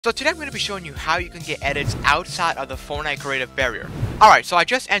So today I'm going to be showing you how you can get edits outside of the Fortnite Creative barrier. Alright, so I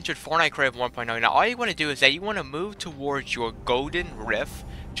just entered Fortnite Creative 1.0. Now all you want to do is that you want to move towards your golden rift,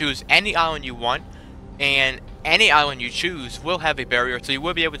 choose any island you want, and any island you choose will have a barrier, so you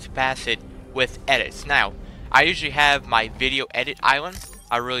will be able to pass it with edits. Now, I usually have my video edit island.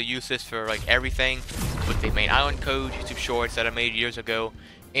 I really use this for like everything with the main island code, YouTube shorts that I made years ago.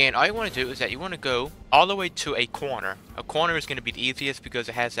 And all you want to do is that you want to go all the way to a corner. A corner is going to be the easiest because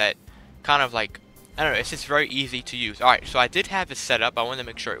it has that kind of like, I don't know, it's just very easy to use. Alright, so I did have it set up. I wanted to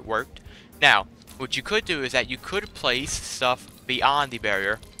make sure it worked. Now, what you could do is that you could place stuff beyond the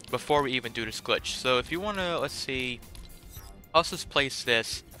barrier before we even do this glitch. So if you want to, let's see, let's just place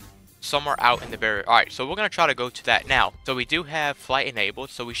this somewhere out in the barrier. Alright, so we're going to try to go to that now. So we do have flight enabled,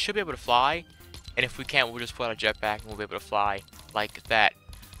 so we should be able to fly. And if we can't, we'll just put our jetpack and we'll be able to fly like that.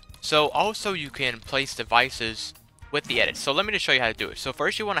 So also you can place devices with the edit. So let me just show you how to do it. So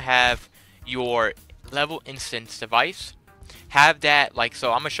first you want to have your level instance device. Have that like,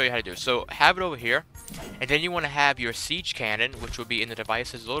 so I'm going to show you how to do it. So have it over here. And then you want to have your siege cannon, which will be in the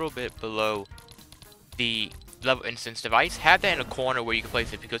devices a little bit below the level instance device. Have that in a corner where you can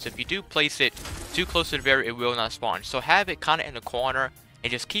place it, because if you do place it too close to the barrier, it will not spawn. So have it kind of in the corner and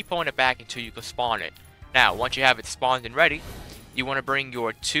just keep pulling it back until you can spawn it. Now, once you have it spawned and ready, you want to bring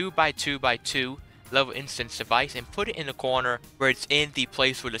your 2x2x2 level instance device and put it in the corner where it's in the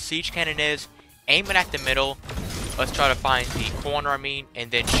place where the siege cannon is. Aim it at the middle. Let's try to find the corner,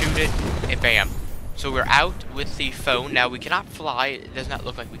 and then shoot it, and bam. So we're out with the phone. Now we cannot fly. It does not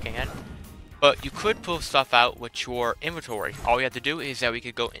look like we can. But you could pull stuff out with your inventory. All we have to do is that we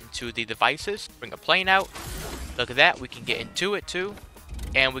could go into the devices, bring a plane out. Look at that. We can get into it too.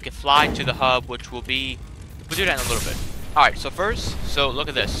 And we can fly to the hub, which will be, we'll do that in a little bit. Alright, so first, so look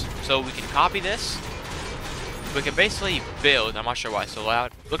at this. So we can copy this. We can basically build. I'm not sure why it's so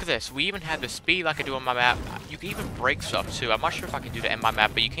loud. Look at this. We even have the speed like I do on my map. You can even break stuff too. I'm not sure if I can do that in my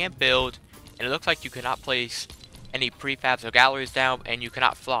map, but you can't build. And it looks like you cannot place any prefabs or galleries down, and you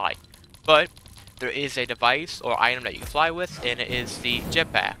cannot fly. But there is a device or item that you can fly with, and it is the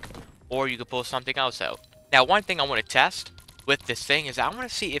jetpack. Or you can pull something else out. Now, one thing I want to test with this thing is I want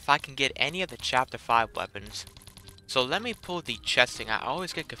to see if I can get any of the Chapter 5 weapons. So let me pull the chest thing. I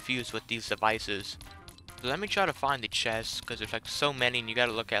always get confused with these devices. So let me try to find the chest, because there's like so many and you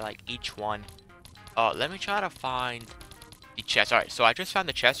gotta look at like each one. Let me try to find the chest. Alright, so I just found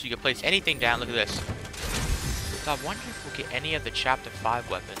the chest. You can place anything down. Look at this. So I wonder if we'll get any of the Chapter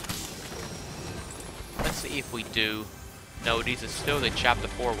 5 weapons. Let's see if we do. No, these are still the Chapter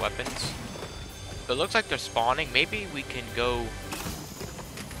 4 weapons. So it looks like they're spawning. Maybe we can go.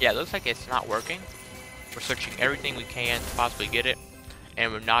 Yeah, it looks like it's not working. We're searching everything we can to possibly get it,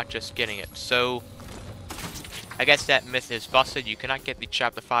 and we're not just getting it. So I guess that myth is busted. You cannot get the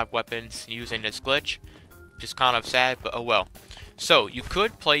Chapter 5 weapons using this glitch, which is kind of sad, but oh well. So you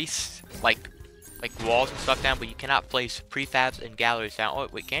could place like walls and stuff down, but you cannot place prefabs and galleries down. Oh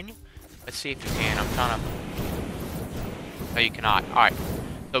wait, can you? Let's see if you can. I'm trying to. No, you cannot. Alright.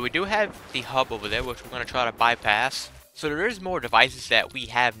 So we do have the hub over there, which we're going to try to bypass. So there is more devices that we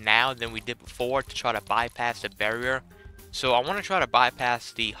have now than we did before to try to bypass the barrier. So I want to try to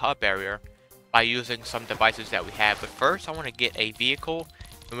bypass the hub barrier by using some devices that we have. But first I want to get a vehicle,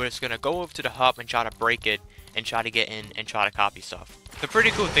 and we're just going to go over to the hub and try to break it and try to get in and try to copy stuff. The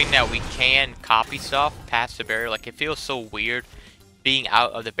pretty cool thing that we can copy stuff past the barrier. Like, it feels so weird being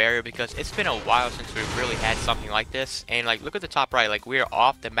out of the barrier because it's been a while since we really had something like this. And like, look at the top right, like we are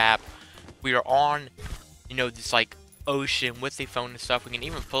off the map. We are on, you know, this like ocean with the phone and stuff. We can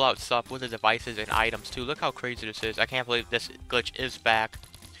even pull out stuff with the devices and items too. Look how crazy this is. I can't believe this glitch is back.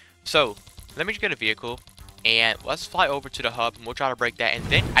 So let me just get a vehicle and let's fly over to the hub, and we'll try to break that. And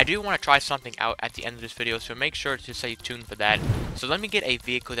then I do want to try something out at the end of this video, so make sure to stay tuned for that. So let me get a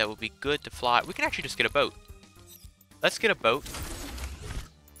vehicle that will be good to fly. We can actually just get a boat. Let's get a boat.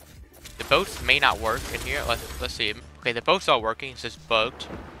 The boats may not work in here. Let's see. Okay, the boats are working. It says boat.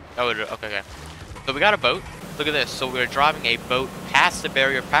 Oh, okay. So we got a boat. Look at this. So we're driving a boat past the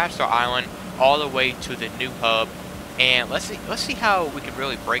barrier, past our island, all the way to the new hub. And let's see how we can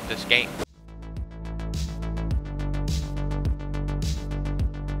really break this game.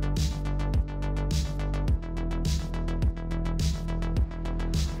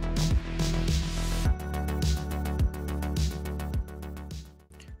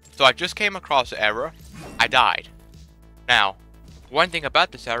 So I just came across an error. I died. Now, one thing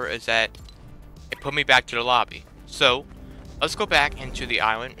about this error is that it put me back to the lobby. So let's go back into the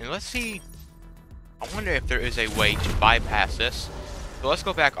island and let's see. I wonder if there is a way to bypass this. So let's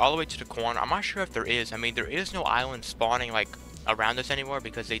go back all the way to the corner. I'm not sure if there is. I mean, there is no island spawning like around us anymore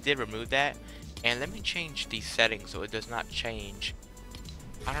because they did remove that. And let me change these settings so it does not change.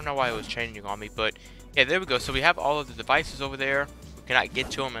 I don't know why it was changing on me, but yeah, there we go. So we have all of the devices over there. We cannot get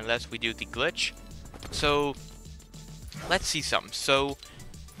to them unless we do the glitch. So let's see something. So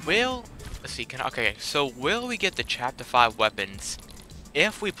will we get the chapter 5 weapons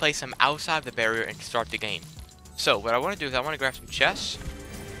if we place them outside the barrier and start the game? So what I want to do is I want to grab some chests.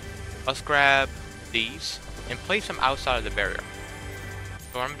 Let's grab these and place them outside of the barrier.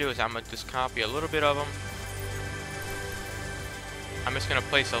 So what I'm going to do is I'm going to just copy a little bit of them. I'm just going to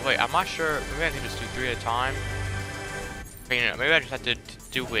place a wait. I'm not sure. Maybe I can just do 3 at a time. Okay, no, maybe I just have to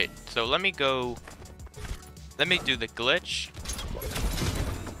do it. So let me go. Let me do the glitch.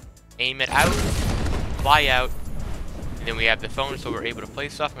 Aim it out. Fly out. And then we have the phone so we're able to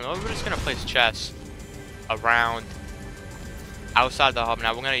place stuff. And we're just going to place chests around outside the hub.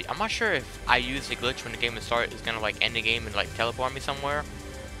 Now I'm not sure if I use the glitch when the game is started, it's gonna like end the game and like teleport me somewhere.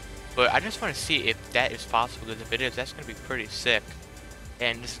 But I just want to see if that is possible, because if it is, that's gonna be pretty sick.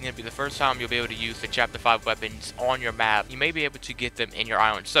 And this is gonna be the first time you'll be able to use the chapter 5 weapons on your map. You may be able to get them in your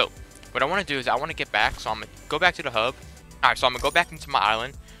island. So what I want to do is I want to get back, so I'm gonna go back to the hub. Alright, so I'm gonna go back into my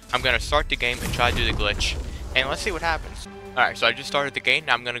island. I'm gonna start the game and try to do the glitch, and let's see what happens. Alright, so I just started the game.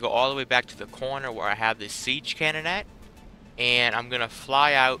 Now I'm gonna go all the way back to the corner where I have this siege cannon at. And I'm gonna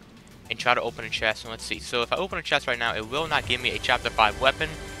fly out and try to open a chest, and let's see. So if I open a chest right now, it will not give me a chapter 5 weapon.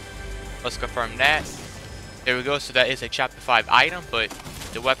 Let's confirm that. There we go. So that is a chapter 5 item, but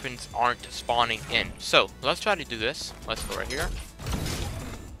the weapons aren't spawning in. So let's try to do this. Let's go right here.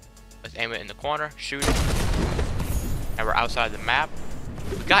 Let's aim it in the corner, shoot it, and we're outside the map.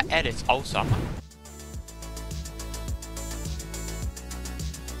 We got edits also.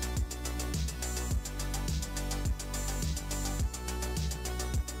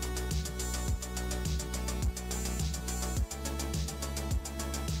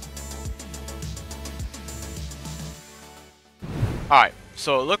 Alright,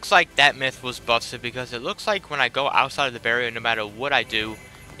 so it looks like that myth was busted, because it looks like when I go outside of the barrier, no matter what I do,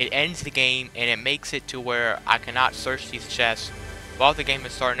 it ends the game and it makes it to where I cannot search these chests while the game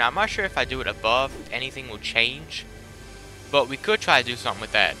is starting. Now, I'm not sure if I do it above, if anything will change, but we could try to do something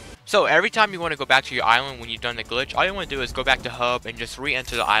with that. So every time you want to go back to your island when you've done the glitch, all you want to do is go back to hub and just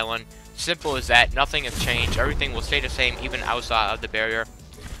re-enter the island. Simple as that. Nothing has changed. Everything will stay the same even outside of the barrier.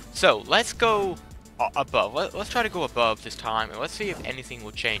 So let's go above. Let's try to go above this time, and let's see if anything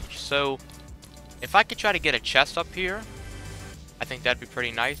will change. So if I could try to get a chest up here, I think that'd be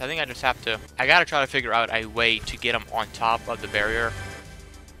pretty nice. I think I gotta try to figure out a way to get them on top of the barrier.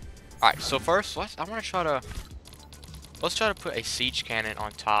 Alright, so first let's try to put a siege cannon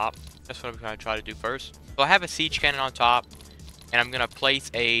on top. That's what I'm gonna try to do first. So I have a siege cannon on top, and I'm gonna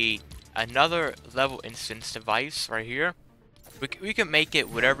place another level instance device right here. We can make it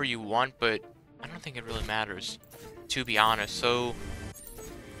whatever you want, but I don't think it really matters, to be honest. So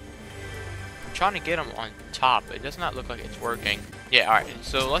I'm trying to get them on top. It does not look like it's working. Yeah, alright.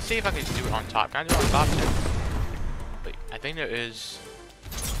 So let's see if I can do it on top. Can I do it on top too? Wait, I think there is.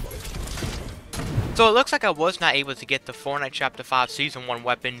 So it looks like I was not able to get the Fortnite Chapter 5 Season 1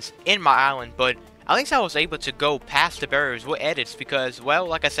 weapons in my island, but at least I was able to go past the barriers with edits because, well,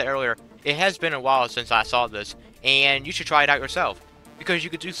 like I said earlier, it has been a while since I saw this, and you should try it out yourself. Because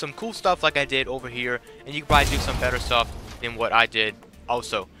you could do some cool stuff like I did over here, and you could probably do some better stuff than what I did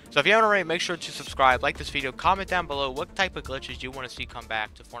also. So if you haven't already, make sure to subscribe, like this video, comment down below what type of glitches you want to see come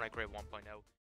back to Fortnite Creative 1.0.